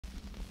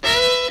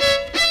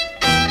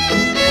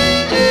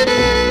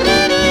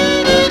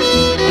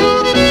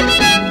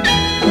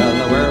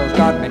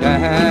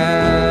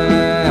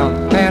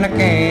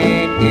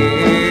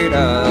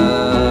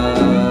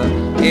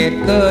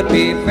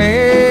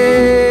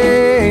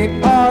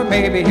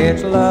Maybe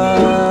it's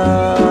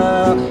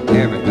love,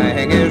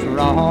 everything is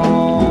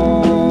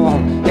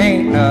wrong,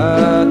 ain't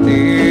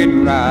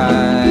nothing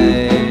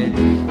right.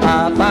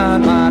 I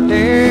find my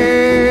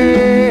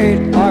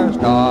days are as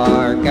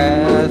dark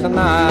as the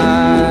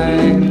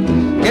night.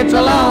 It's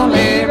a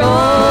lonely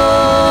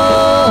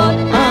road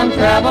I'm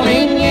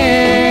traveling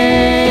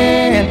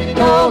in.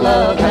 No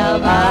love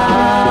have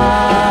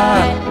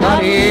I,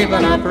 not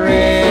even a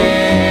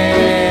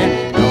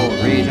friend. No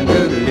reason to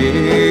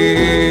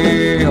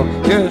live,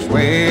 just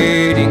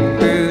waiting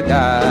to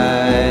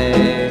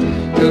die.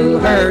 Too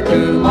hurt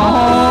to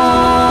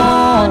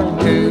mourn,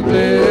 too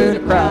blue to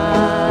cry.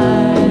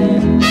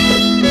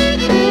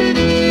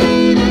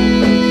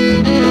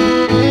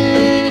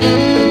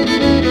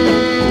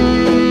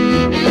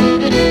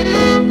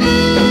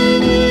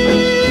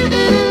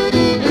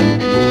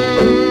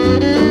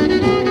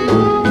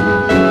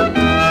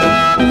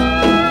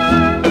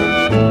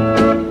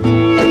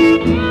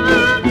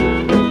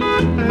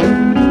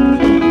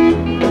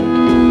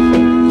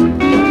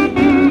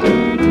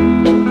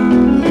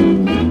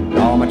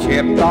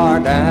 Chips are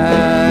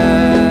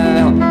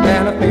down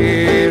and I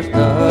missed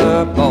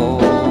the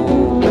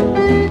boat.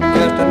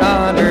 Just an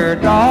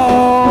underdog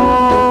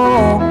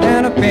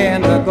and a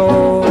pin to go.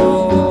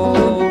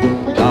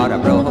 Got a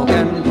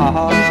broken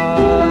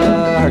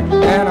heart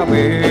and a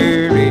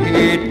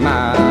wearied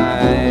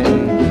mind.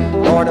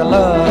 Lord, I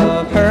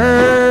love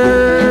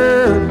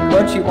her,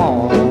 but she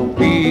won't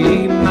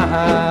be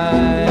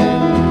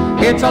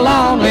mine. It's a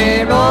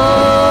lonely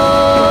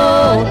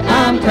road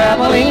I'm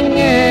traveling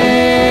in.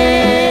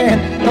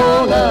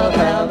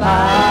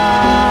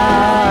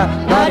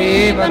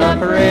 Even a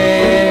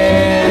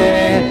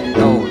friend,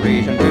 no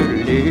reason to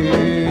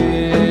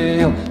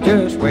live,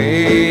 just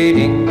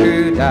waiting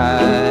to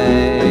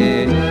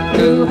die.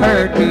 Too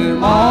hurt to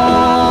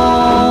mourn.